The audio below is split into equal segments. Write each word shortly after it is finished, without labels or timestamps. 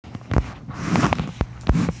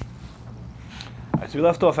So we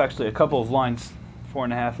left off actually a couple of lines,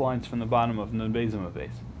 4.5 lines from the bottom of Nun Bezim base.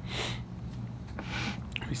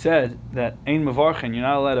 We said that Ein Mavarchen, you're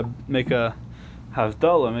not allowed to make a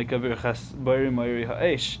Havdalah, make a Birchas Bari Mayri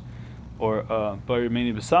Ha'esh, or Bari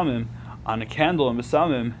Meni Besamim, on a candle and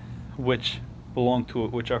Besamim which belong to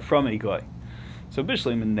it, which are from a guy. So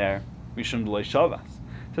Bishlim in there, Mishum Delay Shavas.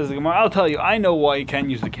 Says the Gemara, I'll tell you, I know why you can't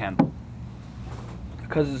use the candle.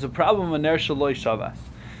 Because there's a problem with Ner Shaloi Shavas.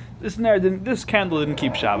 This candle didn't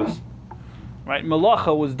keep Shabbos. Right?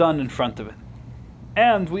 Malacha was done in front of it.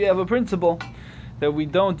 And we have a principle that we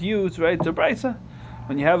don't use, right? It's a brisa.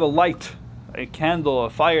 When you have a light, a candle,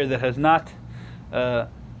 a fire that has not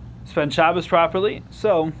spent Shabbos properly,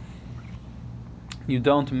 so you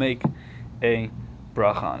don't make a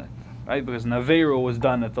bracha on it. Right? Because an Aveira was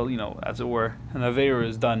done at the, as it were, an Aveira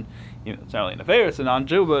is done, it's not really an Aveira, it's a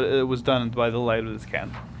non-Jew, but it was done by the light of this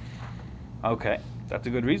candle. Okay. That's a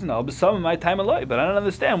good reason. I'll besamim my time alone, but I don't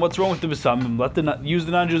understand what's wrong with the besamim. Use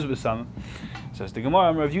the non-Jews besamim. Says the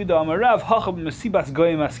Gemara, Rav Yuda Amarav Hachab Mesibas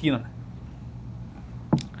Goyim Askinon.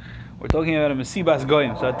 We're talking about a Mesibas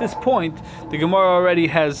Goyim. So at this point, the Gemara already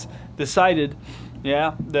has decided,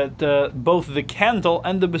 that both the candle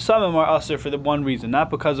and the besamim are usher for the one reason,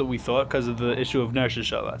 not because of what we thought, because of the issue of Ner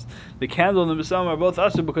Shavas. The candle and the besamim are both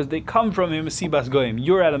usher because they come from a Mesibas Goyim.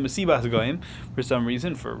 You're at a Mesibas Goyim for some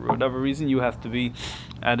reason, for whatever reason, you have to be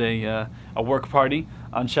at a work party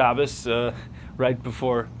on Shabbos right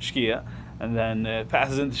before Shkia, and then it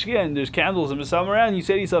passes into Shkia, and there's candles and besamim around. You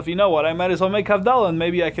say to yourself, you know what? I might as well make Havdalah, and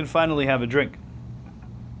maybe I can finally have a drink.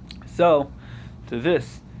 So, to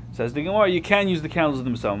this. Says the Gemara, you can use the candles of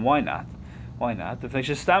themselves. Why not? Why not?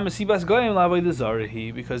 Because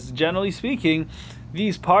generally speaking,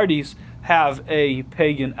 these parties have a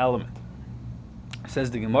pagan element.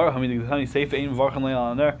 Says the Gemara, the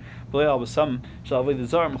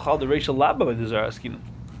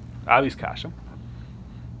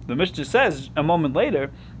Mishnah says a moment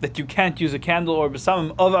later that you can't use a candle or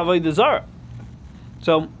besamim of avodah zarah.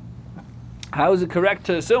 So, how is it correct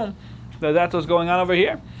to assume that that's what's going on over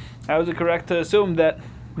here? How is it correct to assume that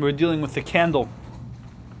we're dealing with the candle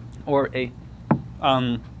or the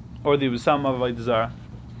Besam of Avodah Zarah?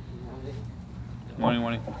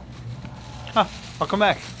 Morning. I'll come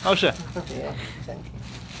back. Moshe. Yeah, thank you.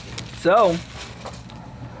 So,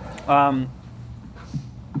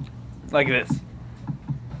 like this.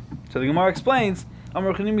 So the Gemara explains,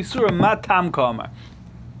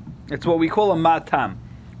 it's what we call a matam.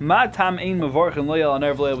 Matam ein mevarchen loyal on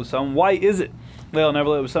erv leil. Why is it?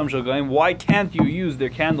 Why can't you use their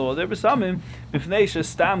candle or their besamim?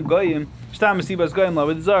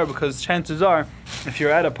 Because chances are, if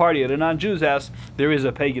you're at a party at a non-Jew's house, there is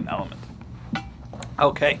a pagan element.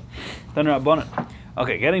 Okay, then Rabbanan.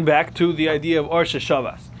 Okay, getting back to the idea of Orsha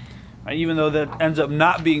Shavas. Right, even though that ends up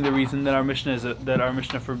not being the reason that our Mishnah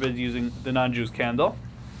forbids using the non-Jew's candle.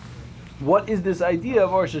 What is this idea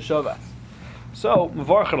of Orsha Shavas? So,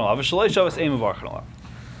 mevarchen alav, v'shalei Shavas ein mevarchen alav.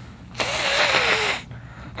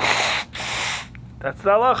 That's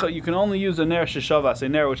the halacha. You can only use a ner sheshavas, a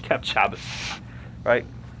ner which kept Shabbos, right?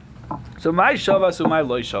 So my shavas or my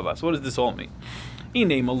loy shavas. What does this all mean?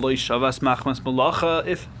 Inei loy shavas machmas malacha.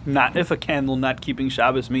 If a candle not keeping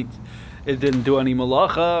Shabbos means it didn't do any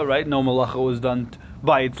malacha, right? No malacha was done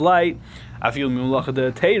by its light. I feel malacha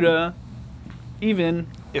de teira, even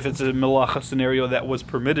if it's a malacha scenario that was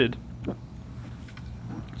permitted.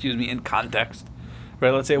 In context,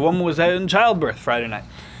 right? Let's say a woman was in childbirth Friday night.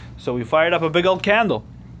 So we fired up a big old candle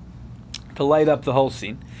to light up the whole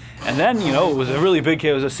scene, and then it was a really big.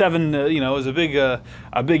 It was a big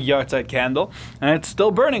yahrzeit candle, and it's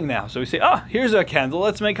still burning now. So we say, here's a candle.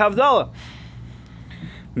 Let's make havdalah.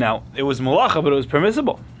 Now it was malacha, but it was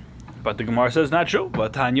permissible. But the Gemara says not true.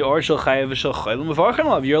 But Tanya or shel chayav v'shel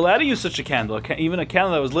chayil. You're allowed to use such a candle. Even a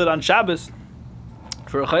candle that was lit on Shabbos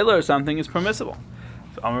for a chayla or something is permissible.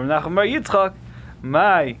 So Amar Nachum bar Yitzchak,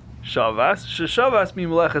 my Shavas, Shavas mean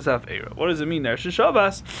melechas hafeira. What does it mean there?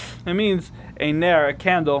 Shavas, it means a ner, a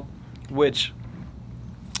candle, which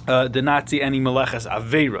did not see any melechas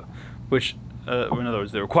aveira, which, in other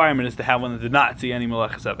words, the requirement is to have one that did not see any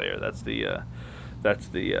melechas aveira. That's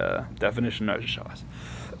the definition of Shavas,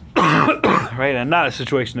 right? And not a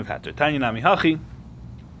situation of hatter. Tanya nami hachi.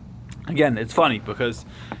 Again, it's funny because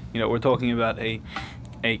we're talking about a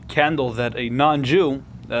candle that a non-Jew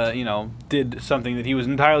did something that he was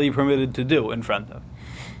entirely permitted to do in front of.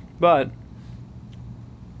 But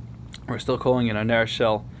we're still calling it a ner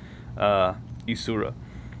shel isura.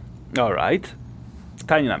 All right.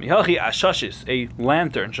 Tanya hachi ashashis, a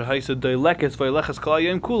lantern. Shahaisa doilekes v'ilechas kol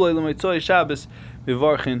yom kulei l'mitzvah Shabbos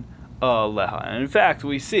vivarchin aleha. And in fact,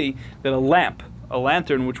 we see that a lamp a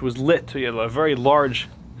lantern which was lit. You had a very large,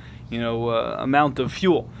 amount of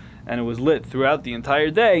fuel, and it was lit throughout the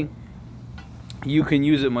entire day. You can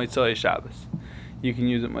use it Motzei Shabbos. You can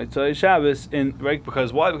use it Motzei Shabbos right,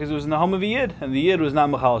 because why? Because it was in the home of a Yid, and the Yid was not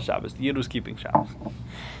Mechal Shabbos. The Yid was keeping Shabbos.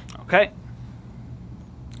 Okay.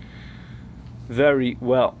 Very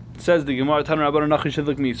well. It says the Gemara Tan Rabbanan Nachri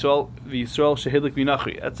Shehidlik Yisrael Shehidlik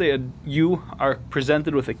Nachri. Let's say you are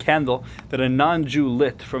presented with a candle that a non-Jew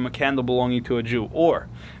lit from a candle belonging to a Jew, or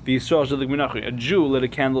the Yisrael Shehidlik Nachri, a Jew lit a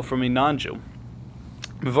candle from a non-Jew.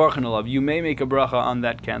 You may make a bracha on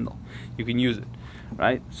that candle. You can use it,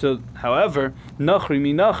 right? So, however, Nachri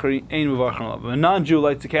mi Nachri ein mevarchen alav. A non-Jew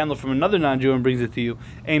lights a candle from another non-Jew and brings it to you.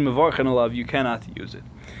 Ein mevarchen alav. You cannot use it.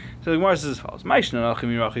 So the Gemara says as follows: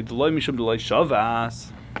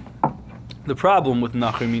 the problem with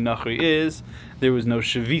Nachri mi Nachri is there was no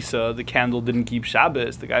Shavisa. The candle didn't keep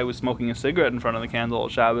Shabbos. The guy was smoking a cigarette in front of the candle on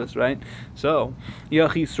Shabbos, right? So, if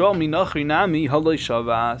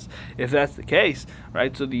that's the case,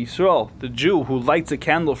 right? So the Yisrael, the Jew who lights a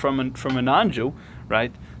candle from a non-Jew,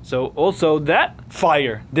 right? So also that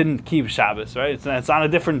fire didn't keep Shabbos, right? It's on a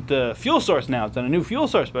different fuel source now. It's on a new fuel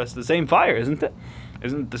source, but it's the same fire, isn't it?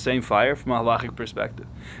 Isn't it the same fire from a halachic perspective?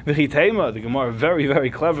 V'chitema, the Gemara very, very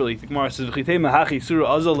cleverly, the Gemara says, V'chitema hachi sura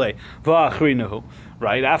azale v'achrinahu.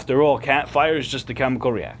 Right? After all, fire is just a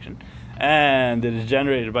chemical reaction, and it is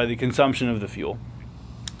generated by the consumption of the fuel,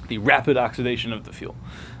 the rapid oxidation of the fuel.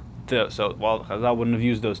 So while Chazal wouldn't have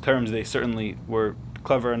used those terms, they certainly were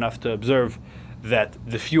clever enough to observe that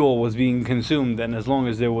the fuel was being consumed, and as long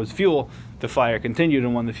as there was fuel, the fire continued,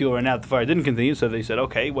 and when the fuel ran out, the fire didn't continue. So they said,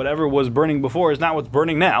 okay, whatever was burning before is not what's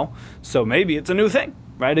burning now, so maybe it's a new thing,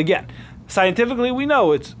 right? Again, scientifically, we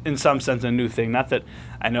know it's in some sense a new thing. Not that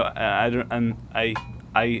I know I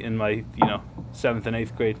in my 7th and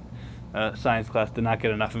 8th grade science class did not get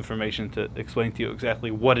enough information to explain to you exactly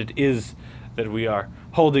what it is that we are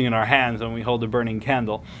holding in our hands when we hold a burning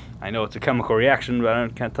candle. I know it's a chemical reaction, but I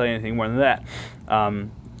can't tell you anything more than that.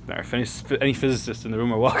 If any physicists in the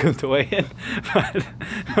room are welcome to weigh in.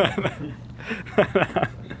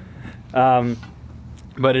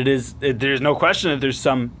 But there's no question that there's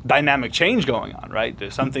some dynamic change going on, right?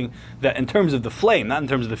 There's something that, in terms of the flame, not in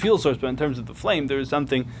terms of the fuel source, but in terms of the flame, there is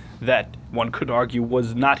something that one could argue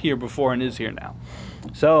was not here before and is here now.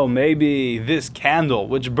 So maybe this candle,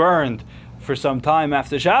 which burned for some time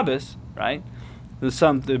after Shabbos, right?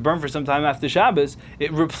 It burned for some time after Shabbos.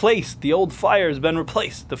 It replaced, the old fire has been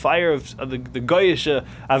replaced. The fire of the Goyish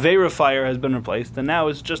Avera fire has been replaced, and now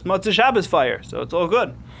it's just Matzah Shabbos fire, so it's all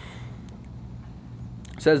good.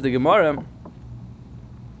 Says the Gemara,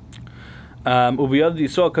 Ubiyad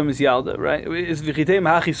Yisrael Kamis Yalda, right?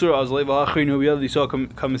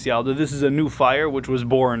 This is a new fire which was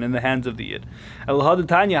born in the hands of the Yid.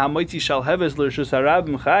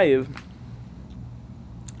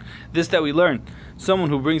 This that we learn, someone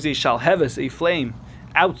who brings a shalheves, a flame,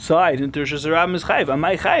 outside into Rosh Hashanah is chayiv.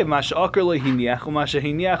 Amay chayiv masha'akar lehiniach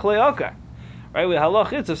u'masha'hiniach le'akar. Right, with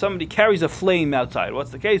halach, it's if somebody carries a flame outside.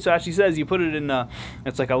 What's the case? So actually says you put it in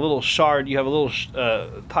it's like a little shard. You have a little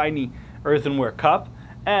tiny earthenware cup,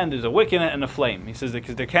 and there's a wick in it and a flame. He says that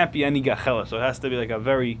because there can't be any gachela, so it has to be like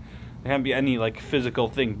there can't be any like physical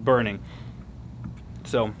thing burning.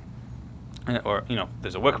 So, or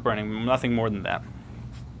there's a wick burning, nothing more than that.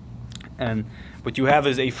 And what you have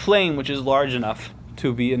is a flame which is large enough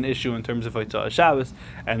to be an issue in terms of Haitzah Shabbos,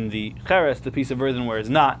 and the cheres, the piece of earthenware, is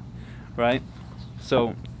not, right?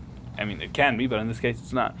 So, I mean, it can be, but in this case,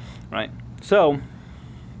 it's not, right? So,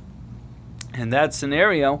 in that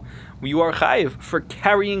scenario, you are chayiv for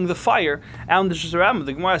carrying the fire out in the Shusarabim.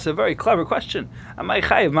 The Gemara asks a very clever question.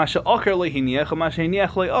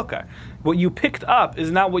 What you picked up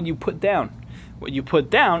is not what you put down. What you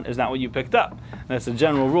put down is not what you picked up. And that's a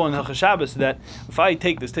general rule in Hilchos Shabbos that if I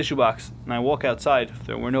take this tissue box and I walk outside, if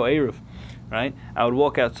there were no Eruv, right, I would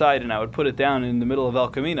walk outside and I would put it down in the middle of El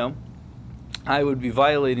Camino, I would be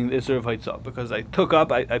violating the Isser of Haitzah, because I picked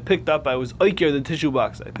up, I was oiker the tissue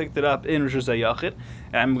box. I picked it up in Rosh Hashanah,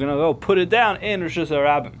 and I'm going to go put it down in Rosh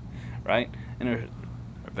Hashanah, right? In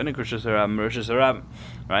Rabbinic Rosh Hashanah,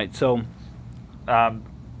 right? So,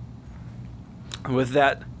 with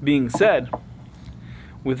that being said,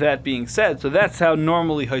 so that's how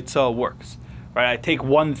normally Haitzah works. Right, I take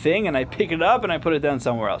one thing and I pick it up and I put it down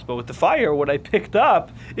somewhere else. But with the fire, what I picked up,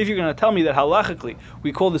 if you're going to tell me that halachically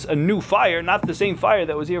we call this a new fire, not the same fire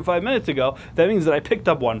that was here 5 minutes ago, that means that I picked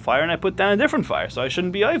up one fire and I put down a different fire, so I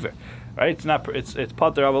shouldn't be over. Right? It's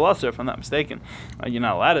pater avalasser, if I'm not mistaken. You're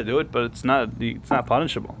not allowed to do it, but it's not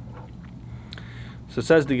punishable. So it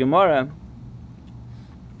says the Gemara,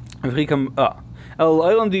 El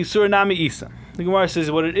Olam di Sur Nami Isa. The Gemara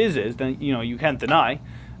says what it is then you can't deny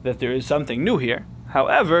that there is something new here.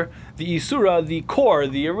 However, the Isura, the core,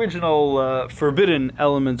 the original forbidden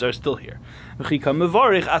elements are still here. That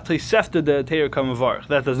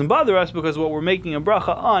doesn't bother us because what we're making a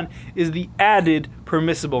bracha on is the added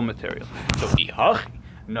permissible material. So,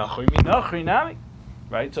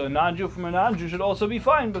 right? So a non-Jew from a non-Jew should also be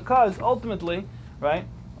fine because ultimately, right?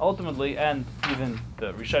 Ultimately, and even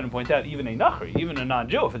the Rishonim point out, even a Nachri, even a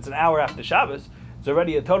non-Jew, if it's an hour after Shabbos, it's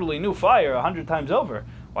already a totally new fire 100 times over.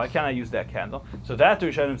 Why can't I use that candle? So that the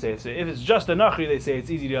Rishonim say, if it's just a Nachri, they say it's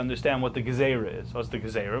easy to understand what the Gezerah is. What's the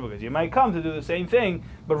Gezerah? Because you might come to do the same thing,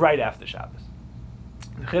 but right after Shabbos.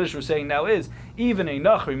 The Chiddush we're saying now is, even a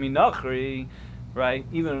Nachri minachri, right?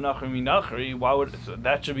 Even a Nachri minachri, why would so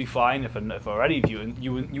that should be fine if already if you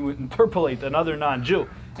interpolate another non-Jew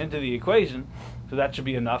into the equation, so that should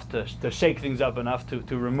be enough to shake things up enough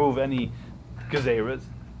to remove any Gezerahs.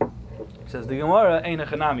 Says the Gemara, Ein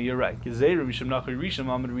Hanami, you're right. Gezerah Rishon Nachri Rishon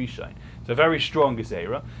Amid Rishain. It's a very strong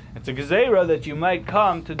Gezerah. It's a Gezerah that you might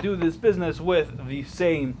come to do this business with the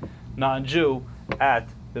same non-Jew at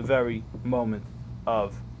the very moment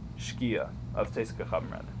of Shkia, of Teisika Cham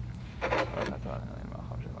rather.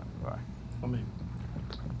 Amen.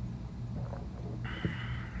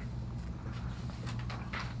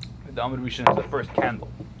 The Amid Rishon is the first candle.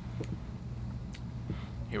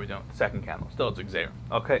 Here we go, the second candle. Still it's Gezerah.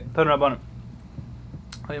 Okay, Tan Rabbanim.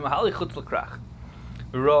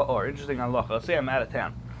 Or interesting halacha. Let's say I'm out of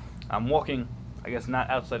town. I'm walking, I guess not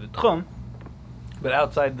outside the Tchum, but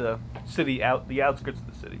outside the city, the outskirts of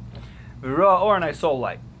the city. Or and I saw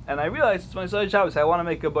light, and I realized it's my Side Shabbos. I want to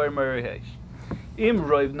make a bar marihesh.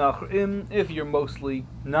 If you're mostly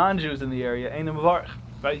non-Jews in the area, ain't a mavarch,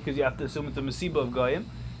 right? Because you have to assume it's a masiba of goyim.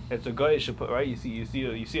 It's a goyish, right? You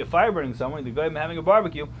see a fire burning somewhere. The goyim having a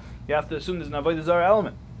barbecue. You have to assume there's an avodah zarah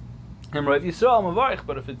element. If Yisrael mavarch,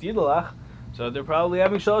 but if it's yidalach, so they're probably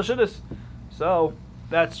having shalosh shidduchos. So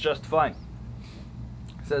that's just fine.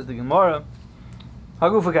 Says the Gemara,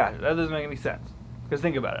 Hagufakash. That doesn't make any sense. Because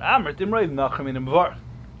think about it. Amrit imrayv nachem in mavarch.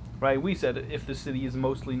 Right? We said if the city is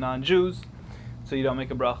mostly non-Jews, so you don't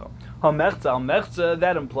make a bracha. Ha-mechza, al-mechza,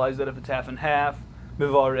 that implies that if it's half and half,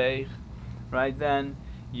 mivarech, right, then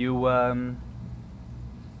you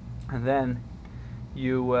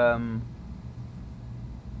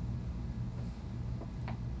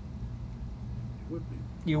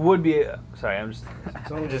would be. Sorry, I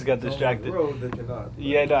just got distracted. Road, they cannot.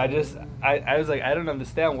 Yeah, no, I was like, I don't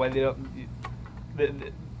understand why they don't.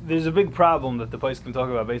 There's a big problem that the place can talk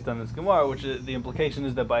about based on this Gemara, which is, the implication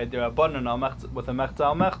is that by Derabanan with a Mechza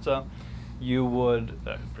al Mechza, you would,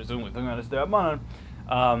 presumably talking about this Derabanan,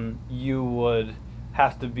 you would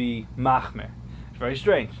have to be Machmer. It's very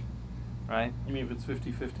strange, right? You mean if it's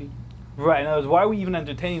 50-50? Right, in other words, why are we even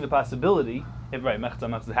entertaining the possibility, right, Mechza al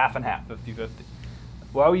Mechza is half and half, 50-50.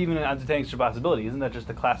 Why are we even entertaining such a possibility? Isn't that just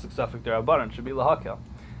a classic suffix Derabanan? It should be Lahakel.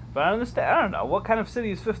 But I don't know, what kind of city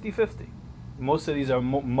is 50-50? Most cities are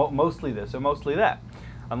mostly this or mostly that.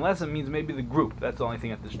 Unless it means maybe the group. That's the only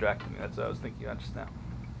thing that distracted me. That's what I was thinking about just now.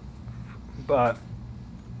 But,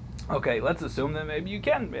 okay, let's assume that maybe you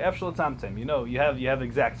can. You have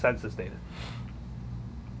exact census data.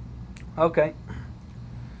 Okay.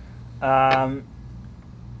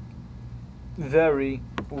 Very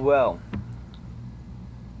well.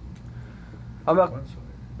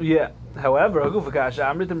 Yeah. However, if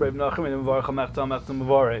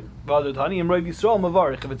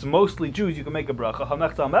it's mostly Jews, you can make a bracha.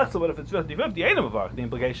 But if it's 50-50, ain't a mavarch. The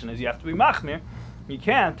implication is you have to be machmir. You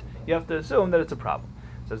can't. You have to assume that it's a problem.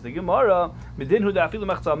 Says the Gemara,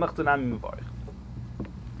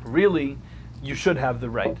 really, you should have the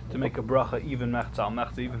right to make a bracha even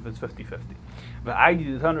even if it's 50-50. But I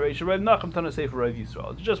did the Tana Reisha Rav Nachum Tana Sefer Rav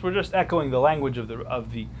Yisrael. We're just echoing the language of the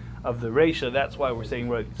Reisha. That's why we're saying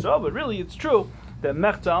Rav Yisrael. But really, it's true that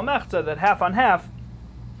mechza al mechza, that half on half,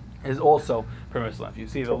 is also permissible. If you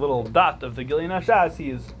see the little dot of the Gilyon Hashas,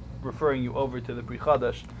 he is referring you over to the Pri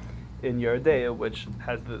Chadash in Yeridea, which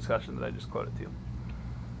has the discussion that I just quoted to you.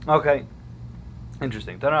 Okay,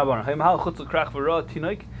 interesting. You're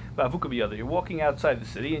walking outside the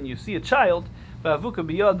city and you see a child,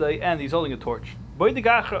 and he's holding a torch. Right? You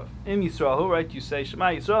say Shema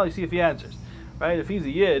Yisrael. You see if he answers. Right? If he's a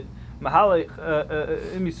yid, I'm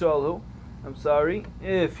sorry.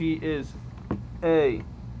 If he is a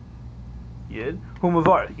yid, who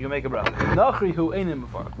mavarich, you can make a bracha. Nachri who ain't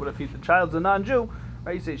mavarich. But if the child's a non-Jew,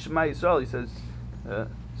 right? You say Shema Yisrael.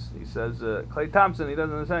 He says Clay Thompson. He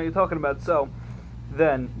doesn't understand what you're talking about. So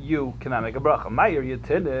then you cannot make a bracha. Meir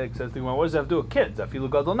Yetinik says the Gemara, what does that have to do with kids? Afilu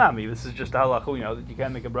gadol nami. This is just a halacha, that you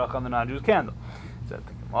can't make a bracha on the non-Jew's candle. Says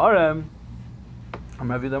the Gemara,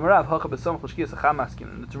 And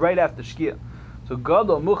it's right after Shkia. So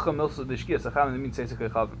Gadol Mucha Milsa the Shkia Sacham means Seisek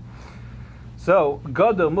Chavim. So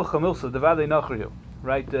Gadol Mucha Milsa Devadei Nachrihu.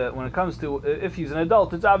 Right, when it comes to if he's an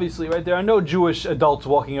adult, it's obviously right. There are no Jewish adults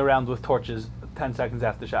walking around with torches 10 seconds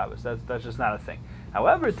after Shabbos. That's just not a thing.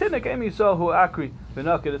 However, Tinik Emi Sahu Akri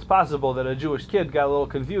Benakid. It's possible that a Jewish kid got a little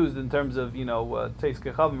confused in terms of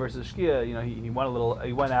Seisek Chavim versus Shkia. He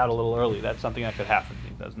went out a little early. That's something that could happen.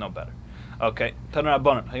 He does know better. Okay,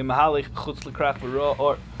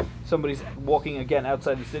 or somebody's walking again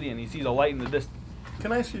outside the city and he sees a light in the distance.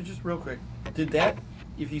 Can I ask you just real quick?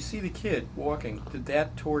 If you see the kid walking, did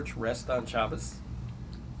that torch rest on Shabbos?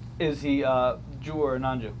 Is he Jew or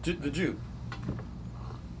non-Jew? The Jew.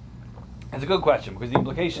 It's a good question because the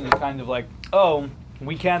implication is kind of like, oh,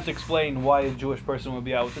 we can't explain why a Jewish person would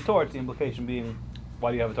be out with the torch. The implication being, why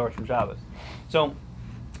do you have a torch from Shabbos? So,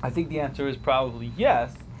 I think the answer is probably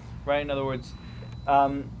yes. Right? In other words,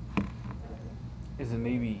 is it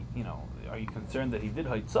maybe, are you concerned that he did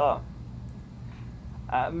Haitzah?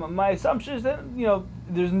 My assumption is that,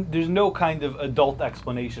 there's no kind of adult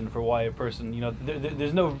explanation for why a person,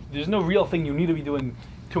 there's no real thing you need to be doing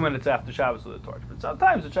 2 minutes after Shabbos with a torch. But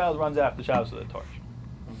sometimes a child runs after Shabbos with a torch.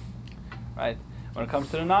 Right? When it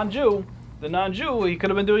comes to the non-Jew, he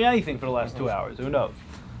could have been doing anything for the last 2 hours. Who knows?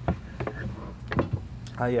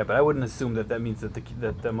 Yeah, but I wouldn't assume that means that the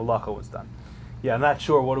malacha was done. Yeah, I'm not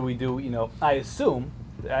sure. What do we do? I assume,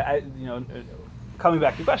 coming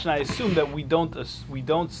back to the question, I assume that we don't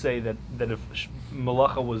say that if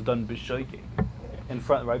malacha was done b'shoigeg, in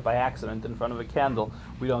front, right, by accident, in front of a candle,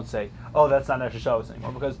 we don't say, oh, that's not Nesher Shabbos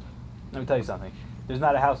anymore. Because let me tell you something. There's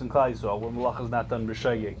not a house in Klal Yisrael where malacha is not done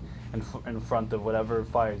b'shoigeg in front of whatever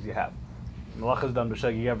fires you have. Malacha is done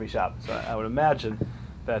b'shoigeg every Shabbos. So I would imagine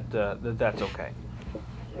that that's okay.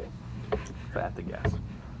 If I had to guess.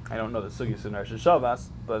 I don't know the sugis in Rosh Hashanah,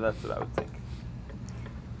 but that's what I would think.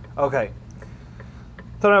 Okay.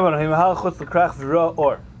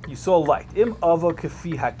 Or you saw light. Im avo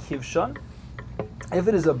kefi hakivshan. If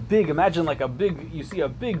it is imagine you see a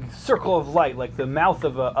big circle of light, like the mouth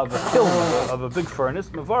of a kiln of a big furnace.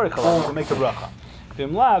 Mevarich alav to make a bracha.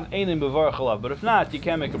 V'im lav einim mevarich alav. But if not, you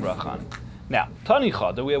can't make a bracha on it. Now, Tani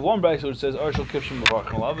Chada, we have one brayso which says Arshal Kivshim Mevarch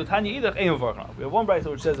Alav, but Tani Idach Ein Mevarch Alav. We have one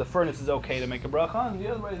brayso which says a furnace is okay to make a bracha on, and the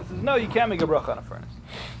other brayso says no, you can't make a bracha on a furnace.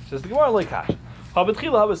 Says the Gemara Leikash.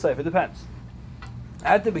 Habetchila Habesayf. It depends.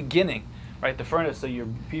 At the beginning, right, the furnace, so your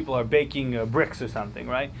people are baking bricks or something,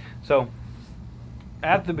 right? So,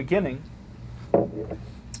 at the beginning,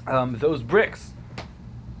 those bricks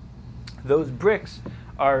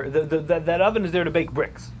are that oven is there to bake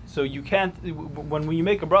bricks. So you can't, when you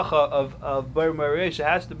make a bracha of Bar Mariyesh, it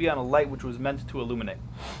has to be on a light which was meant to illuminate.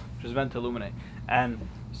 And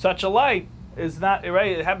such a light is not,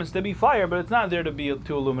 right, it happens to be fire, but it's not there to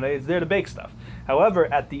illuminate, it's there to bake stuff.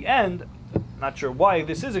 However, at the end, not sure why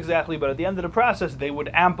this is exactly, but at the end of the process, they would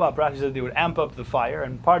amp up, Rashi said they would amp up the fire,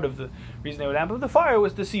 and part of the reason they would amp up the fire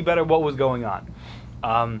was to see better what was going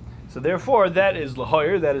on. So therefore, that is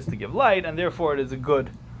lahoyer, that is to give light, and therefore it is a good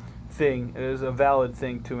thing, it is a valid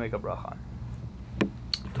thing to make a bracha on.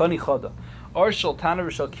 Tani Chada. Or shal tana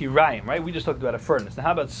v'shal kirayim, right? We just talked about a furnace. Now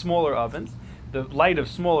how about smaller ovens? The light of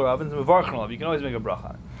smaller ovens, mevarchen alav. You can always make a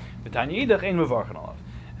bracha on it. V'tanya idach ein mevarchen alav.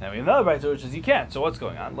 And then we have another brayso which says you can't. So what's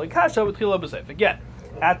going on? Like kasha b'tchila b'seif. Again,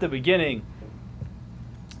 at the beginning,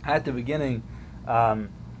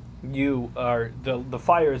 you are the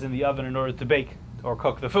fire is in the oven in order to bake or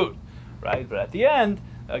cook the food, right? But at the end,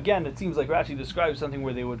 again, it seems like Rashi describes something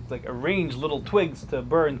where they would arrange little twigs to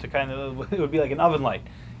burn to kind of, it would be like an oven light,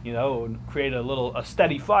 and create a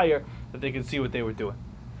steady fire that they could see what they were doing.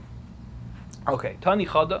 Okay, Tani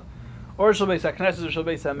Chada, or shel beis haknesses or shel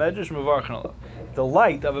beis hamedrash mevarchen alav. The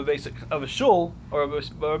light of a shul or a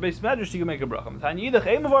beis medrash, you can make a bracha. Tani idach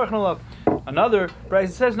ein mevarchen alav. Another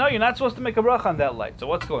brayso says no, you're not supposed to make a bracha on that light. So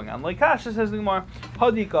what's going on? Like Kasha says the Gemara,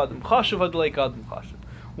 hadik adam chashuv hadleik adam chashuv.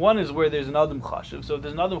 One is where there's an Adam Chashiv. So if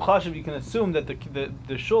there's an Adam Chashiv, you can assume that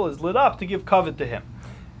the shul is lit up to give kavod to him.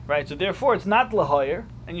 Right? So therefore it's not lahoyer,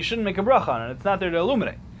 and you shouldn't make a bracha on it. It's not there to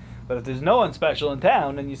illuminate. But if there's no one special in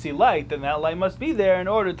town, and you see light, then that light must be there in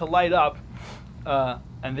order to light up,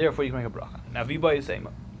 and therefore you can make a bracha. Now, Viba is same.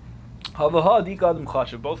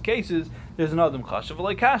 Both cases, there's an Adam Chashiv.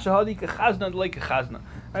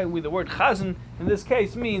 Right? The word chazan in this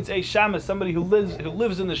case means a shamus, somebody who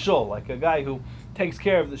lives in the shul, like a guy who takes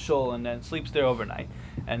care of the shul and then sleeps there overnight.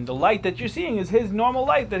 And the light that you're seeing is his normal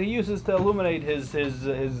light that he uses to illuminate his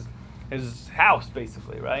house,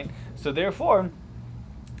 basically, right? So therefore,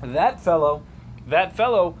 that fellow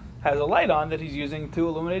has a light on that he's using to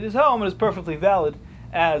illuminate his home and is perfectly valid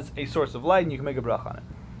as a source of light, and you can make a bracha on it.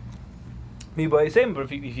 But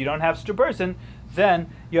if you don't have such a person, then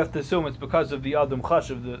you have to assume it's because of the Adam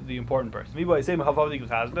Chashav, the important person.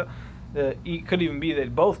 It could even be that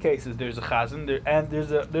in both cases there's a Chazan, and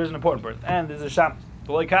there's an important person, and there's a Shamas.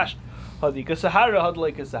 It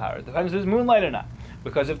depends if there's moonlight or not.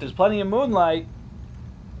 Because if there's plenty of moonlight,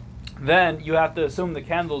 then you have to assume the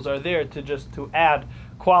candles are there to add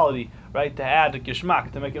quality, right? To add a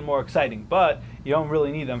gishmak, to make it more exciting. But you don't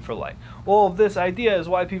really need them for light. All of this idea is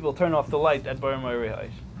why people turn off the light at Bar Mitzvah,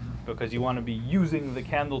 because you want to be using the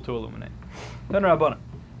candle to illuminate. Then Rabbanan.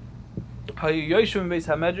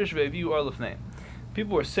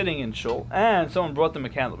 People were sitting in shul, and someone brought them a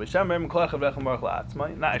candle. I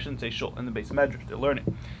shouldn't say shul, in the base medrash, they're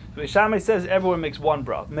learning. Shammai says everyone makes one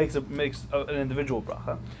bracha, makes an individual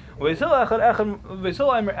bracha. Beisila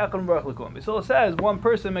says one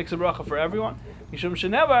person makes a bracha for everyone. Because of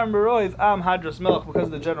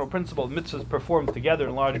the general principle, mitzvahs performed together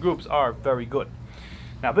in large groups are very good.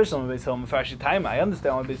 Now, I understand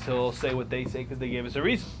why Beisila say what they say because they gave us a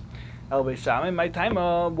reason. El Beis Shammai, my time.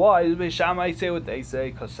 Why does Beis Shammai say what they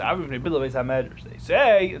say? Because they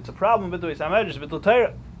say it's a problem with Beis Hamedrash, Bittul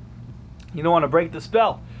Torah. You don't want to break the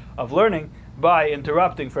spell of learning by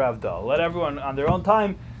interrupting for Avdal. Let everyone on their own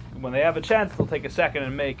time, when they have a chance, they'll take a second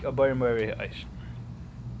and make a Bar Mitzvah Aish.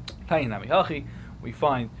 Tainami Hachi, we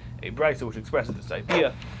find a brisa which expresses this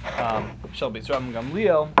idea. Shel Beis Rabban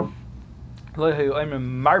Gamliel, they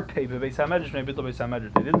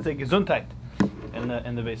didn't say Gesundheit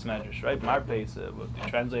in the base medrash, right? Marpe is what we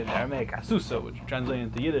translate in Aramaic, Asusa, which translated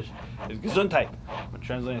into Yiddish is Gesundheit, which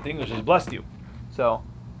translated into English is blessed you. So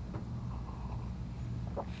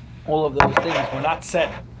all of those things were not said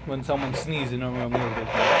when someone sneezed in even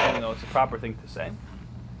though it's a proper thing to say,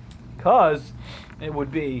 because it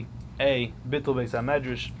would be a bittul beis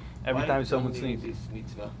hamedrash every time someone sneezes.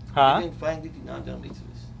 Huh? We didn't find it in other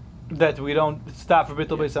mitzvahs. That we don't stop for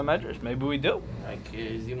bittul beis hamedrash. Maybe we do. Like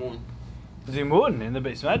Zimun. Zimun in the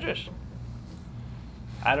beis medrash.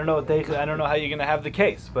 I don't know how you're going to have the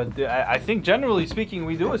case, but I think generally speaking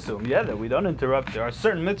we do assume, that we don't interrupt. There are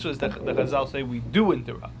certain mitzvahs that the Chazal say we do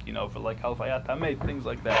interrupt, for like halfayat hamed, things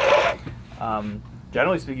like that.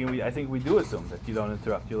 Generally speaking, I think we do assume that you don't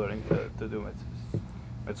interrupt your learning to do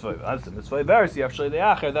mitzvahs. Mitzvah barisi, afshalei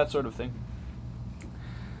de'acher, that sort of thing.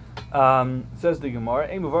 Says the Gemara,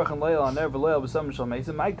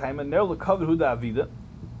 my time and ner l'kavod hu da'avida.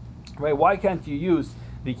 Right? Why can't you use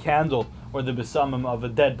the candle or the besamim of a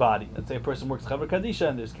dead body? Let's say a person works chaver kadisha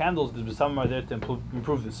and there's candles, the besamim are there to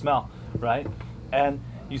improve the smell, right? And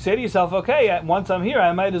you say to yourself, okay, once I'm here,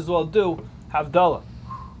 I might as well do havdalah,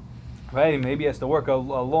 right? Maybe he has to work a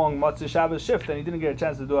long Matzah Shabbos shift and he didn't get a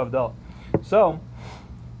chance to do havdalah. So,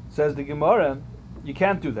 says the Gemara, you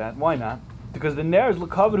can't do that. Why not? Because the ner is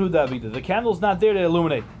l'kavod hu da'avida. The candle's not there to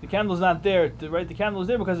illuminate. The candle's not there to, right? The candle is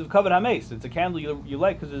there because of kavod hameis. It's a candle you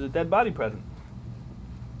like because there's a dead body present,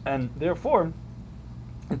 and therefore,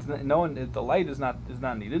 the light is not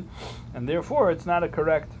needed, and therefore it's not a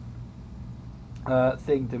correct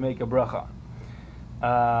thing to make a bracha.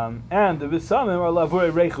 And the bisamim are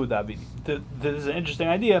lavurei reichu da'avidi. This is an interesting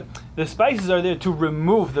idea. The spices are there to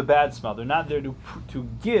remove the bad smell. They're not there to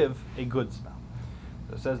give a good smell.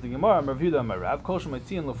 So says the Gemara, Marvuda Marav, Kol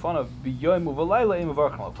Shematzion Lefanav B'Yoim Uvalayla Im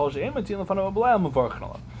Avarchanalav. Kol She'Ein Matzion Lefanav B'Layla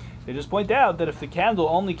Avarchanalav. They just point out that if the candle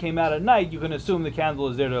only came out at night, you can assume the candle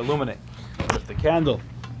is there to illuminate. But if the candle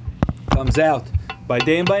comes out by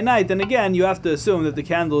day and by night, then again you have to assume that the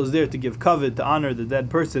candle is there to give kavod, to honor the dead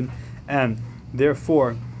person, and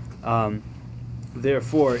therefore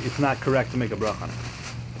it's not correct to make a bracha on it.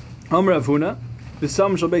 Amar Avuna,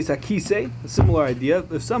 B'Sam Shel Beis HaKisei, a similar idea.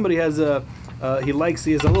 If somebody has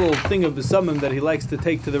he has a little thing of besamim that he likes to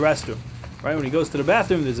take to the restroom. Right, when he goes to the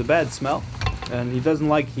bathroom, there's a bad smell, and he doesn't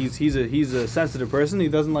like. He's a sensitive person. He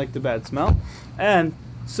doesn't like the bad smell, and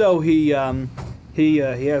so he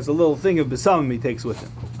has a little thing of besamim he takes with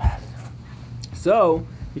him. So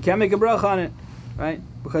you can't make a bracha on it, right?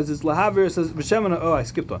 Because it's lahavir says b'shemen. Oh, I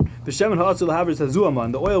skipped one. B'shemen ha'atzu lahavir says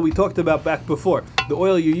zuaman. The oil we talked about back before. The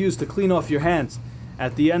oil you use to clean off your hands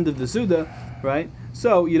at the end of the suda, right?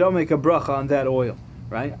 So you don't make a bracha on that oil,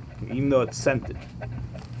 right? Even though it's scented.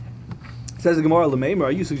 Says the Gemara Lemeimer,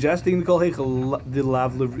 are you suggesting the kol heichal the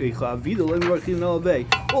lav avida?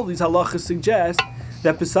 All these halachas suggest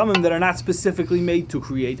that besamim that are not specifically made to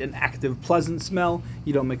create an active, pleasant smell,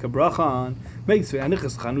 you don't make a bracha on. If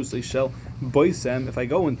I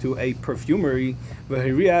go into a perfumery,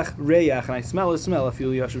 and I smell a smell,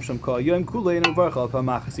 even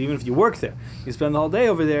if you work there, you spend the whole day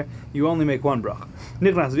over there, you only make one bracha.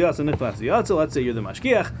 Let's say you're the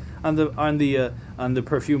mashgiach on the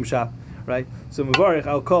perfume shop, right? So mevarich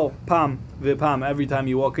al kol pam v'pam. Every time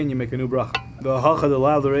you walk in, you make a new bracha.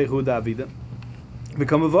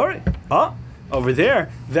 Become mevarich. Over there,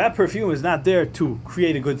 that perfume is not there to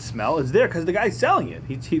create a good smell. It's there because the guy's selling it.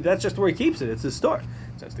 That's just where he keeps it. It's his store.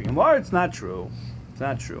 Says the Gemara, it's not true. It's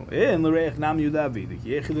not true. He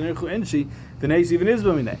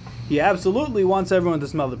absolutely wants everyone to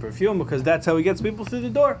smell the perfume because that's how he gets people through the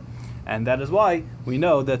door. And that is why we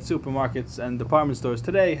know that supermarkets and department stores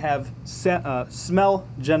today have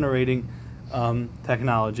smell-generating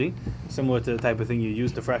technology, similar to the type of thing you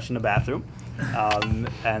use to freshen a bathroom.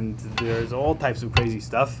 And there's all types of crazy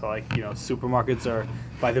stuff, like, supermarkets are,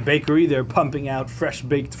 by the bakery, they're pumping out fresh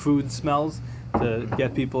baked food smells to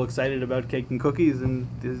get people excited about cake and cookies, and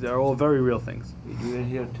these are all very real things. We do it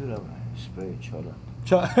here too, Rabbi. Spray chola.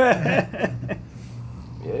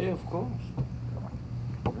 Yeah, of course.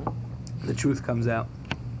 The truth comes out.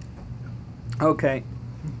 Okay.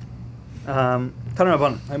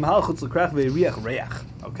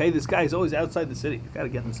 Okay, this guy is always outside the city. You've got to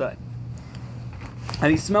get inside.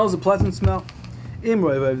 And he smells a pleasant smell. So he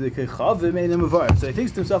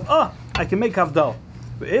thinks to himself, I can make havdal.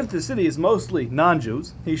 But if the city is mostly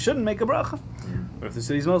non-Jews, he shouldn't make a bracha. But if the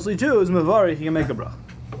city is mostly Jews, mevarich, he can make a bracha.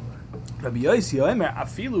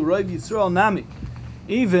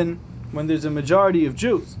 Even when there's a majority of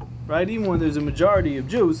Jews, right? Even when there's a majority of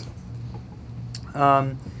Jews, ain't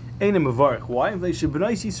a mevarich. Why? You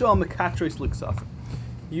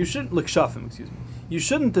shouldn't likshafim. Excuse me. You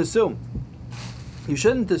shouldn't assume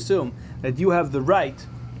that you have the right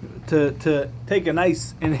to take a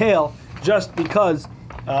nice inhale just because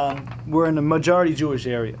we're in a majority Jewish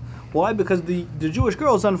area. Why? Because the Jewish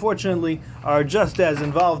girls, unfortunately, are just as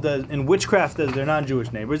involved in witchcraft as their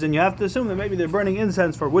non-Jewish neighbors, and you have to assume that maybe they're burning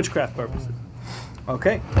incense for witchcraft purposes.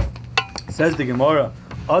 Okay, says the Gemara,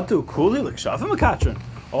 Atu kuli l'kshafim akatrin.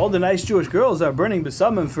 All the nice Jewish girls are burning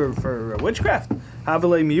besamim for witchcraft.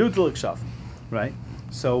 Havelei miyut l'kshafim, right?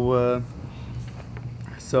 So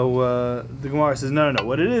the Gemara says, no.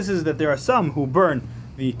 What it is that there are some who burn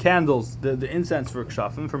the candles, the incense for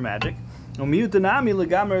kshafim, for magic. And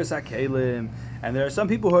there are some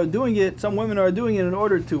people who are doing it, some women are doing it in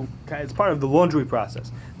order to, it's part of the laundry process.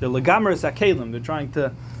 They're legamer sakelim. They're trying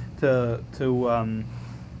to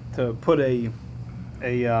put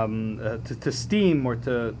to steam or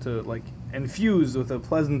to like infuse with a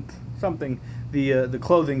pleasant something the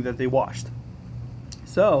clothing that they washed.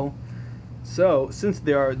 So since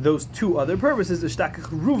there are those two other purposes, but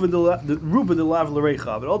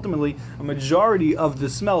ultimately a majority of the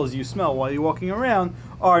smells you smell while you're walking around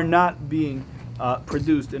are not being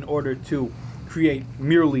produced in order to create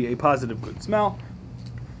merely a positive good smell,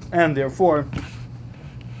 and therefore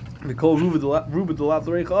the kol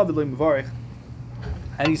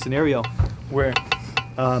any scenario where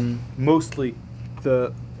mostly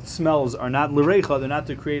the smells are not l'reicha, they're not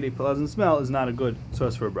to create a pleasant smell, is not a good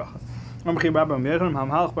source for a bracha. If you're walking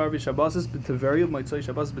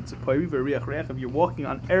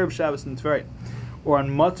on Erev Shabbos in Tveria, or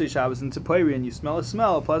on Motzei Shabbos in Tzepoiri, and you smell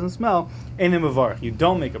a pleasant smell, ein mevarich, you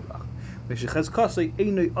don't make a bracha.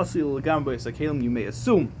 You may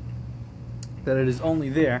assume that it is only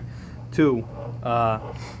there to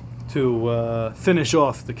finish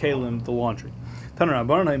off the kalim, the laundry. If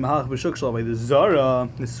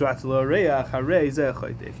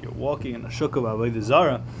you're walking in a shuk of Avodah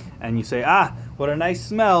Zarah and you say, what a nice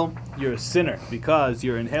smell, you're a sinner because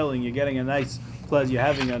you're inhaling, you're getting you're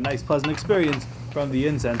having a nice pleasant experience from the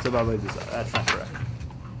incense of Avodah Zarah. That's not correct.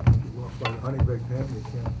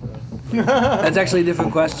 That's actually a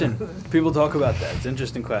different question. People talk about that. It's an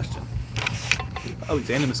interesting question. It's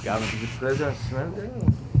animus gavin. Pleasant smell there?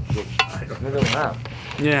 I don't have.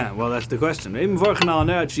 Yeah, well, that's the question. Any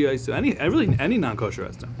non-kosher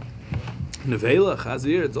restaurant. Nevela,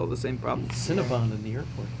 Chazir, it's all the same problem. Cinnabon in the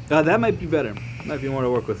airport. That might be better. Might be more to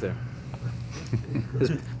work with there.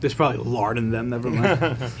 There's probably lard in them, never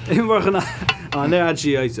mind.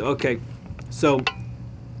 Okay, so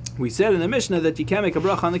we said in the Mishnah that you can't make a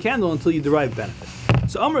bracha on the candle until you derive benefit.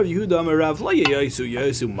 So Amar Yehuda Amar Rav, lo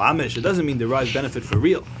yayisu mamish. It doesn't mean derive benefit for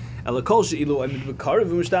real.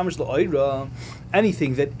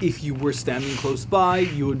 Anything that if you were standing close by,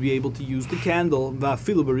 you would be able to use the candle. In other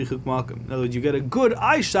words, you get a good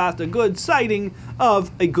eye shot, a good sighting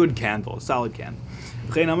of a good candle, a solid candle.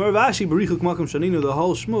 The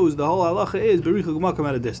whole shmooze, the whole halacha is berichuk makom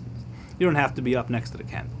at a distance. You don't have to be up next to the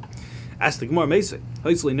candle. Ask the Gemara Meisei.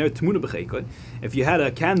 If you had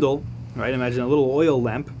a candle, right? Imagine a little oil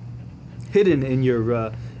lamp hidden in your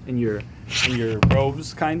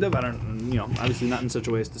robes, kind of. I don't, obviously not in such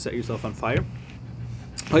a way as to set yourself on fire.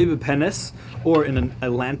 Or in a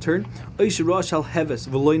lantern, or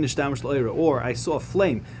I saw a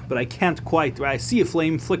flame, but I can't quite. I see a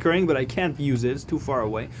flame flickering, but I can't use it; it's too far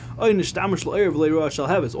away. Or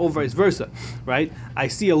vice versa, right? I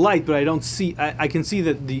see a light, but I don't see. I can see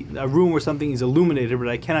that a room or something is illuminated, but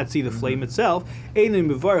I cannot see the flame itself. You need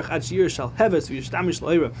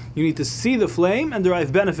to see the flame and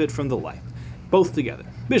derive benefit from the light. Both together.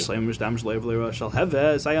 I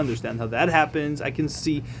understand how that happens. I can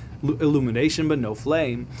see illumination but no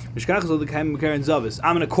flame.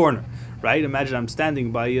 I'm in a corner, right? Imagine I'm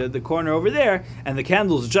standing by the corner over there, and the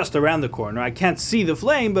candle's just around the corner. I can't see the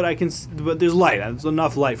flame, but but there's light. There's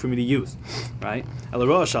enough light for me to use, right? How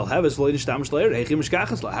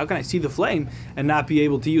can I see the flame and not be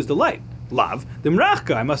able to use the light? Lav, the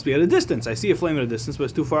mrachka. I must be at a distance. I see a flame at a distance, but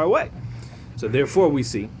it's too far away. So therefore, we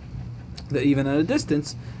see that even at a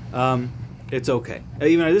distance, it's okay.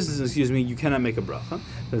 Even at a distance, you cannot make a bracha.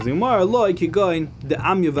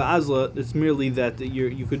 It's merely that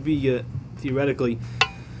you could be theoretically,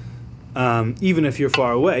 even if you're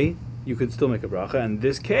far away, you could still make a bracha. And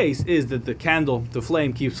this case is that the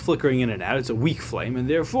flame keeps flickering in and out. It's a weak flame, and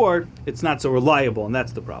therefore it's not so reliable, and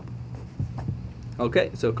that's the problem.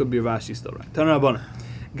 Okay, so it could be Rashi still right. Tanarabana,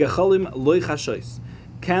 gechalim loy chashois.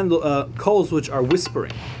 Coals which are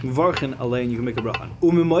whispering, varchin alein, you can make a bracha.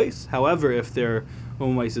 Umimois, however, if their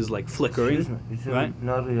umimois is like flickering, right?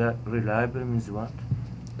 Not reliable means what?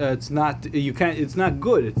 It's not. You can't. It's not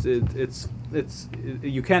good. It's.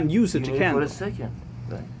 You can't use such a candle for a second,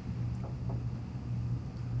 right?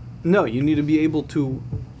 No, you need to be able to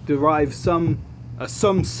derive some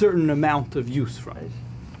certain amount of use from it.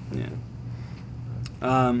 Yeah.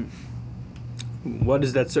 What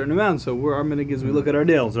is that certain amount? So our minig is we look at our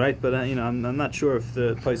nails, right? But I'm not sure if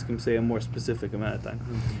the place can say a more specific amount of time.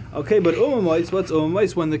 Okay, but umamois, what's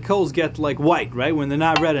umamois? When the coals get like white, right? When they're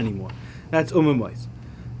not red anymore, that's umamois.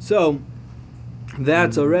 So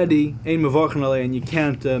that's already ein mevarchen alei, and you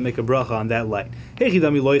can't make a bracha on that light. What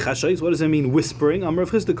does that mean? Whispering.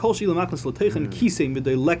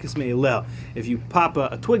 If you pop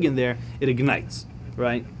a twig in there, it ignites,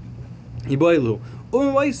 right?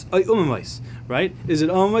 Umamais, right? Is it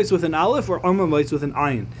umamais with an aleph or umamais with an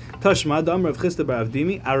ayin? Tashma dam Rav Chisda bar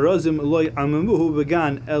Avdimi arazim loy amamuhu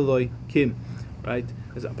began Eloi Kim, right?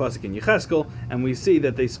 There's a pasuk in Yecheskel, and we see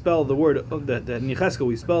that they spell the word that in Yecheskel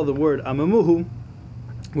we spell the word amamuhu,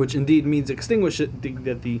 which indeed means extinguish it.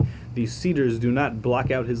 That the cedars do not block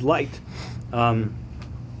out his light.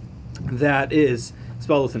 That is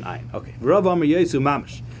spelled with an ayin. Okay, Rav Amar Yesu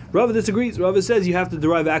Mamish. Rav disagrees. Rav says you have to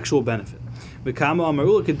derive actual benefit. The case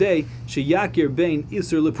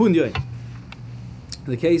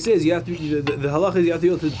is you have to. The halacha is you have to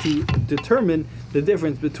be able to determine the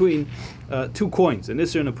difference between two coins, an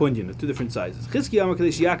isser and a punyan, of two different sizes. Chizkiya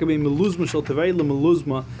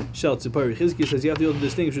says you have to be able to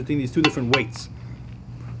distinguish between these two different weights.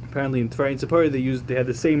 Apparently, in Tvari and Tzipori they had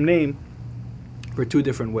the same name for two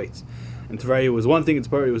different weights. In Tvari it was one thing, in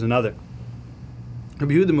Tzipori it was another.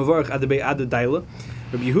 Rabbi Yehuda Mavarach Adabei Adadaila.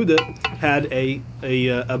 Rabbi Yehuda had a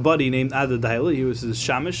buddy named Adadaila. He was his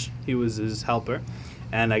shamish. He was his helper.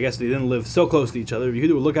 And I guess they didn't live so close to each other. Rabbi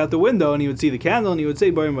Yehuda would look out the window and he would see the candle and he would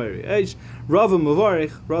say, Barim Mari Eish. Rava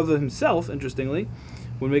Mavarach, Rava himself, interestingly,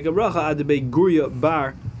 would make a bracha Adabei Guria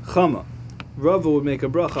Bar Chama. Rava would make a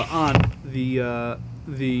bracha on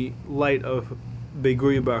the light of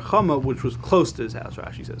Beguria Bar Chama, which was close to his house,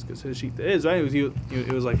 Rashi says, because his shita is, right?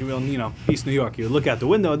 It was like real, East New York. He would look out the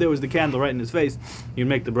window, there was the candle right in his face, he'd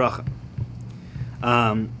make the bracha.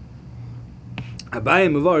 Abaya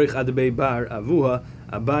Mavarich Adabei Bar Avuha,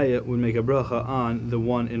 Abaya would make a bracha on the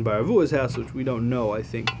one in Bar Avuha's house, which we don't know, I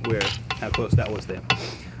think, how close that was there.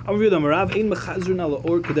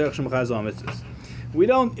 We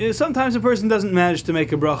don't, sometimes a person doesn't manage to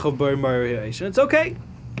make a bracha of Bar Mariyash, and it's okay.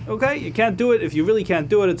 Okay, you can't do it. If you really can't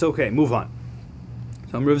do it, it's okay. Move on.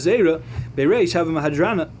 So I'm Rav Zera, Bereish have a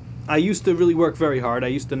mahadrana. I used to really work very hard. I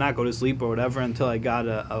used to not go to sleep or whatever until I got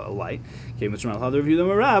a light. If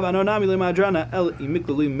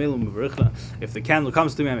the candle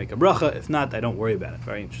comes to me, I make a bracha. If not, I don't worry about it.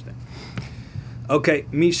 Very interesting. Okay,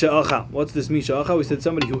 Misha Acha. What's this Misha Acha? We said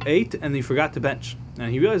somebody who ate and he forgot to bench.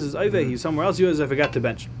 And he realizes, he's somewhere else. He realizes, I forgot to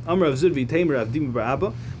bench. Amr of Zudvi, Tamer of Dim Bar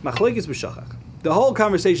Abba, Machlekes B'Shachach. The whole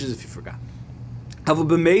conversation is if you forgot. Have a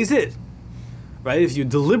b'meizid. right? If you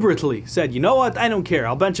deliberately said, you know what, I don't care,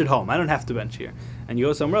 I'll bench at home, I don't have to bench here, and you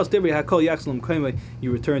go somewhere else,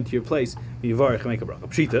 you return to your place, you make a bracha.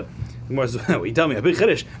 Pshita, you tell me a big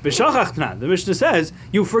chiddush. The Mishnah says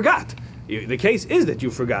you forgot. The case is that you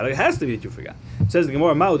forgot. It has to be that you forgot. It says the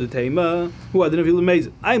Gemara, I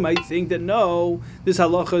might think that no, this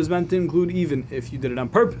halacha is meant to include even if you did it on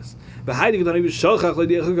purpose. We were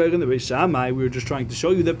just trying to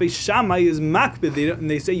show you that Beis Shammai is makbid, and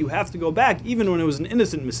they say you have to go back even when it was an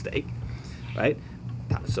innocent mistake, right?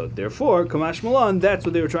 So therefore, Kamash Malan, that's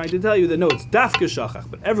what they were trying to tell you, that no, it's dafka shachach,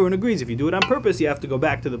 but everyone agrees if you do it on purpose, you have to go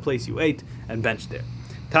back to the place you ate and bench there.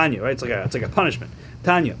 Tanya, right? It's like a punishment.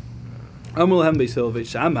 Tanya. If someone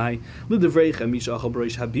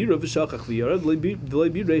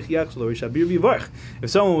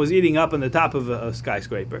was eating up on the top of a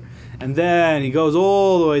skyscraper, and then he goes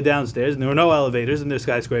all the way downstairs, and there were no elevators in their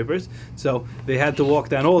skyscrapers, so they had to walk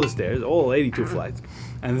down all the stairs, all 82 flights,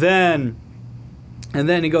 and then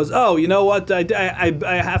he goes, oh, you know what?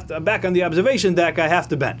 I have to, back on the observation deck. I have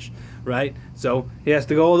to bench, right? So he has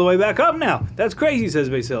to go all the way back up now. That's crazy, says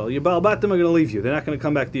Beis Hillel. Your Baal Batim are going to leave you. They're not going to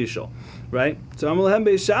come back to your shul, right? So Amalehem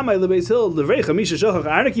Beis Shammai leBeis Hillel leVreicha Misha Shochach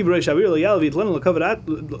Arnaki B'Reish Habir LeYal V'Yitlena LeKavad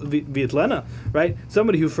V'Yitlena, right?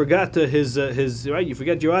 Somebody who forgot his right. You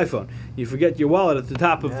forget your iPhone. You forget your wallet at the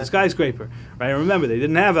top of the skyscraper, right? And remember, they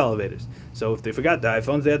didn't have elevators, so if they forgot the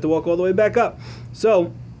iPhones, they had to walk all the way back up.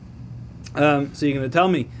 So you're going to tell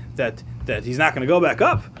me that he's not going to go back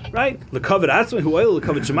up, right? L'kavod atzmai hu oil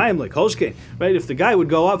l'kavod shemayim like holshkein, right? If the guy would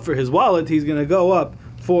go up for his wallet, he has to go up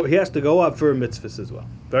for mitzvahs as well.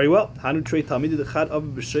 Very well. Hanu trei talmid dechad av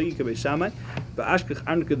b'shei kebeis Shammai ba'ashkach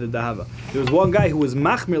arnka de dahava. There was one guy who was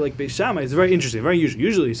machmir like Beis Shammai. It's very interesting, very usual.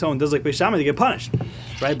 Usually, if someone does like Beis Shammai, they get punished,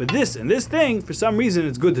 right? But this thing, for some reason,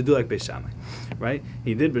 it's good to do like Beis Shammai, right?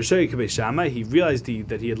 He did b'shei kebeis Shammai. He realized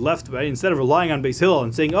that he had left, right? Instead of relying on Beis Hillel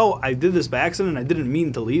and saying, "Oh, I did this by accident. I didn't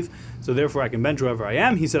mean to leave, so therefore I can bench wherever I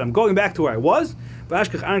am." He said, "I'm going back to where I was."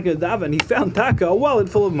 And he found Taka, a wallet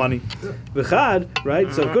full of money. V'chad, right?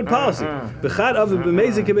 So good policy. V'chad of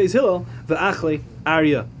b'mezid kebeis Hillel v'achle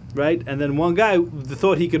arya, right? And then one guy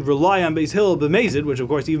thought he could rely on Beis Hillel b'mezid, which of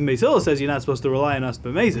course even Beis Hillel says you're not supposed to rely on us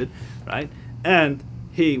b'mezid, right? And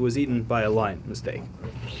he was eaten by a lion. Mistake.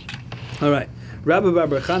 All right. Rabbi Bar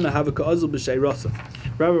Chana have a ka'azul b'shei rasa.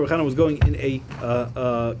 Rabbi Bar Chana was going in a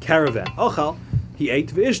caravan. Ochal. He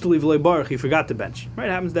ate v'ishtali v'lei baruch. He forgot to bench. Right,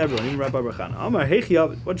 it happens to everyone, even Rabbi Bar Chana. Amar heichi,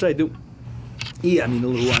 what should I do?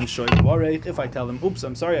 If I tell them, oops,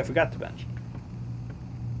 I'm sorry, I forgot to bench.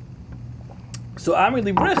 So Amri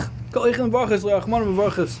li brich kol eichem v'archas le'achmon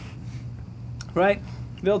v'archas. Right?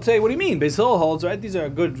 They'll say, what do you mean? Beis Hillel holds, right? These are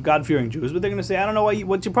good, God-fearing Jews, but they're going to say, I don't know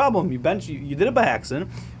what's your problem. You bench, you did it by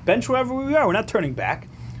accident. Bench wherever we are. We're not turning back,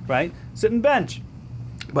 right? Sit and bench.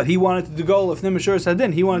 But he wanted to go if Nimashur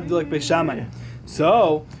Sadin. He wanted to do like Beis Shammai.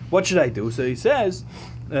 So what should I do? So he says,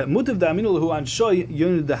 Mutav da'aminu lahu an shoy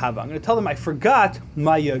yonu dehava. I'm going to tell them I forgot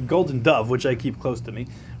my golden dove, which I keep close to me,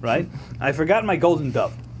 right? I forgot my golden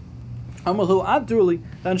dove.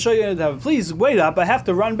 Please wait up. I have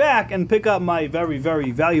to run back and pick up my very,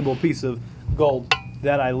 very valuable piece of gold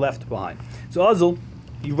that I left behind. So Azul,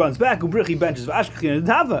 he runs back. He benches.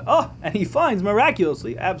 Oh, and he finds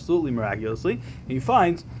miraculously, absolutely miraculously, he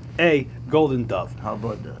finds a golden dove. How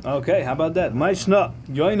about that? Okay, how about that? Maishna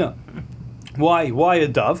yoina. Why a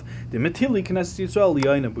dove? The Matili Knesset Yisrael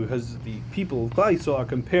yoina, because the people of Klal Yisrael are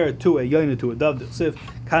compared to a yoina, to a dove. The Siv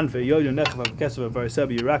Kanfe yoina nechav kesav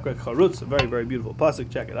varisebi yirakrak charutz. A very, very beautiful pasuk.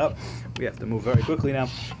 Check it out. We have to move very quickly now.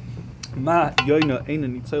 Ma yoina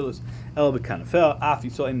eina nitzolos el bekanafel af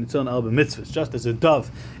yisrael eina nitzon el b'mitzvahs. Just as a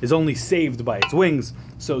dove is only saved by its wings,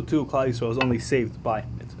 so too Klal Yisrael is only saved by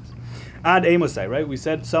mitzvahs. Ad Amosai, right? We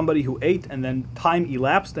said somebody who ate and then time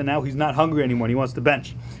elapsed and now he's not hungry anymore and he wants to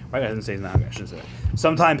bench. Right? I didn't say he's not hungry, I shouldn't say that.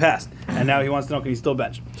 Some time passed and now he wants to know can he still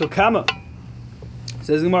bench. So Kama,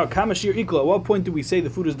 says Gemara, Kama Shir Ikla, at what point do we say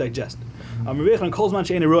the food is digested?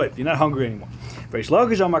 Interesting. You're not hungry anymore.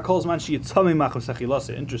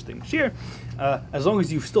 Interesting. Shir, as long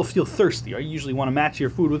as you still feel thirsty, right? You usually want to match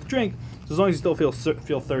your food with drink, so as long as you still feel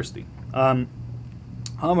thirsty.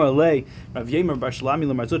 Hamar lei Rav Yemer bar Shalami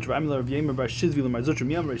l'Marzutra, Rav Yemer bar Shizvi l'Marzutra,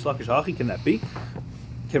 Miyam Reish Lakish Hachi. Can that be?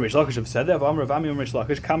 Can Reish Lakish have said that? Rav Amiyam Reish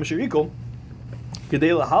Lakish Kama Shirikol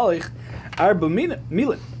Kedei lahalich arba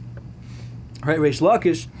milin. Right, Reish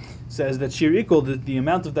Lakish says that shirikol, the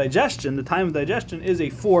amount of digestion, the time of digestion, is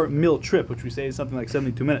a 4-meal trip, which we say is something like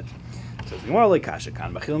 72 minutes. Says Gemara like Kasha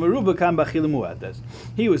kan b'achila meruba kan b'achila mu'ates.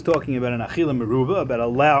 He was talking about an achila meruba, about a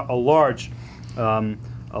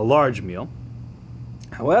large meal.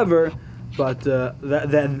 However, but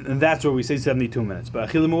that's where we say 72 minutes. But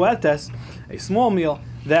achilas mu'etes, a small meal,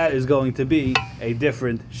 that is going to be a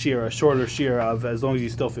different shira, a shorter shira of as long as you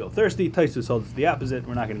still feel thirsty. Taisus holds it's the opposite.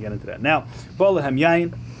 We're not going to get into that now. Balahem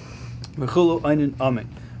yain, v'chulu einin amen.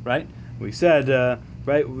 Right? We said.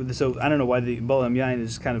 Right, so I don't know why the Balaam Yain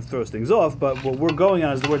just kind of throws things off, but what we're going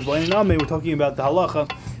on is the word Balaam Yain. We're talking about the halacha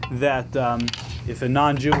that if a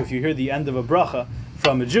non-Jew, if you hear the end of a bracha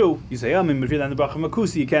from a Jew, you say Amen, but if you hear the end of the bracha from a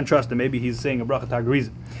Kusi, you can't trust him. Maybe he's saying a bracha tagarizim.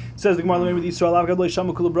 Says the Gemara,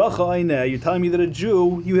 you're telling me that a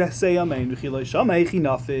Jew, you say Amen,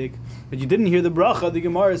 but you didn't hear the bracha. The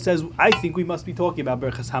Gemara says, I think we must be talking about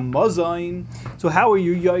Berachas Hamazayin. So how are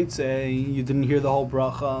you saying you didn't hear the whole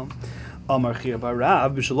bracha? No, we're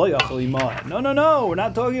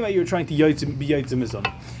not talking about you were trying to be yotzim.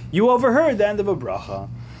 You overheard the end of a bracha,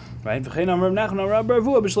 right?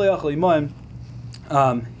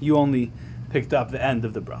 You only picked up the end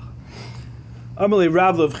of the bracha. Amalei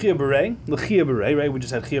Rav of Chia B'rei, right? We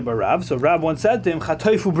just had Chia B'Rav. So Rav once said to him,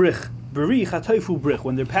 Chatoifu brich. Beri chatoifu brich.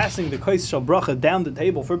 When they're passing the kais shal bracha down the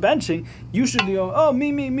table for benching, you should go, oh,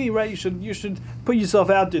 me, right? You should put yourself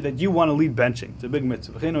out there that you want to lead benching. It's a big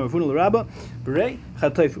mitzvah. Beri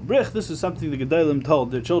chatoifu brich. This is something the Gedalim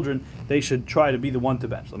told their children they should try to be the one to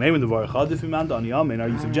bench. Are you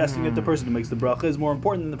suggesting that the person who makes the bracha is more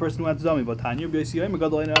important than the person who answers amen?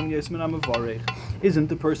 Isn't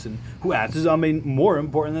the person who answers amen more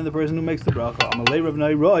important than the person who makes the bracha? Amalei Rav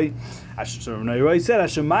Nai said,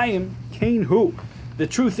 Hashemayim Kain hu. The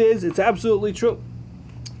truth is, it's absolutely true.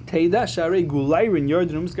 Teida Sharei Gulairin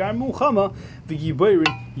Yarden Umskar Muchama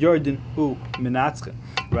V'Gibayrin Yarden U Menatzchen.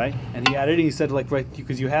 Right? And he added, he said, like, right,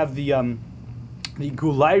 because you have the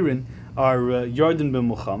Gulairin are Yarden ben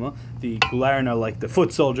Muchama. The Gulairin are like the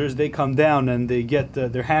foot soldiers. They come down and they get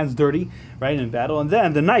their hands dirty, right, in battle. And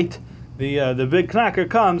then the knight, the big knacker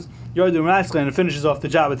comes, Yarden Menatzchen, and finishes off the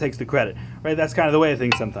job and takes the credit. Right? That's kind of the way of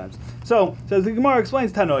things sometimes. So the Gemara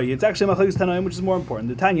explains Tanoi. It's actually Machlokes Tanoim, which is more important.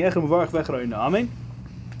 The Tanya Echem Mevarach V'Echad Amen.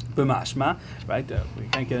 B'mashma, right? We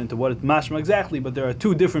can't get into what it's mashma exactly, but there are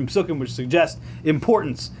two different psukim which suggest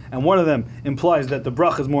importance, and one of them implies that the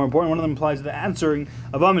brach is more important. One of them implies that the answering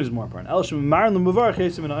of amen is more important.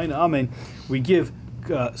 We give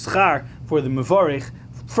schar for the mevarich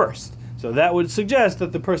first. So that would suggest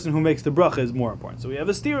that the person who makes the bracha is more important. So we have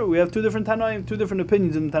a stira, we have two different Tanoim, two different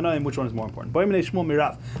opinions in the Tanoim, which one is more important.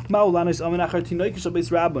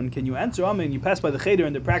 Can you answer amen? You pass by the cheder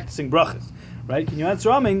and they're practicing brachas. Right? Can you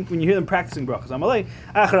answer amen when you hear them practicing brachas?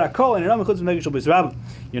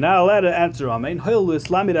 You're not allowed to answer amen.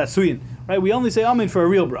 Right? We only say amen for a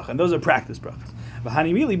real bracha, and those are practice brachas. Right?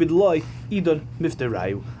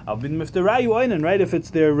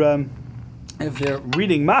 If they're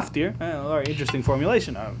reading maftir, very interesting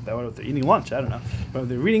formulation. If they're eating lunch, I don't know. But if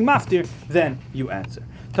they're reading maftir, then you answer.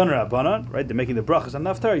 Taner Rabbanan, right? They're making the brachas on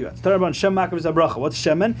the haftarah. You answer. Taner Rabbanan shem makav is a bracha. What's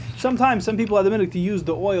shemen? Sometimes some people have the minute to use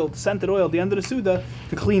the oil, the scented oil at the end of the suda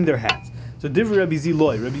to clean their hands. So Divrei Rabbi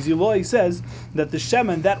Ziloi. Rabbi Ziloi says that the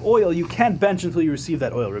shemen, that oil, you can't bench until you receive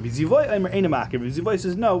that oil. Rabbi Ziloi Rabbi Ziloi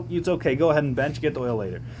says no, it's okay. Go ahead and bench, get the oil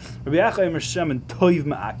later. Rabbi Acha shemen toiv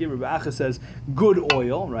ma'akir. Rabbi Acha says good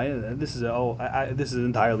oil, right? This is this is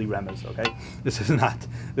entirely remez. Okay,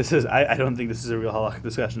 I don't think this is a real halakha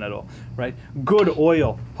discussion at all, right? Good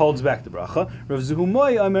oil holds back the bracha. Rav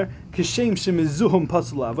Zuhumoy Omer kishem shemizuhum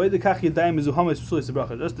pasula avoid the kach yadayim mizuham espulis the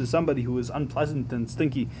bracha. Just as somebody who is unpleasant and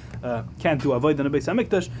stinky can't do avoid on a Beis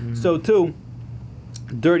Hamikdash, so too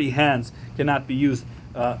dirty hands cannot be used.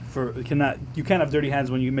 You can't have dirty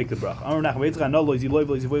hands when you make the bracha. I don't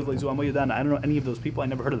know any of those people. I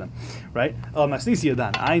never heard of them. Right? I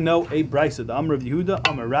know a brisa. The Amr of Yehuda,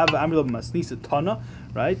 Amr Rav, Amr of Masnisa Tana.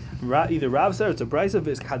 Right? Either Rav said it's a brisa.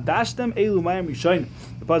 Vis kadashtem elu mayim rishonim.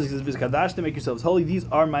 The pasuk says vis kadashtem, make yourselves holy. These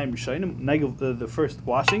are mayim rishonim. The first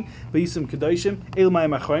washing. V'yisem kadoshim elu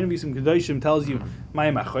mayim achronim. V'yisem kadoshim tells you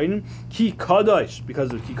mayim achronim. Ki kadosh,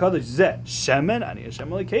 because of ki kadosh zeh shemen ani Hashem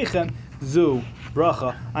lekeichem zu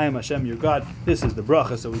bracha. I am Hashem your God. This is the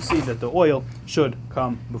bracha. So we see that the oil should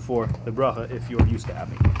come before the bracha if you are used to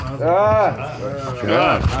having it.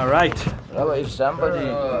 Good. All right. Rabbi, is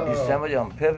somebody on pivot?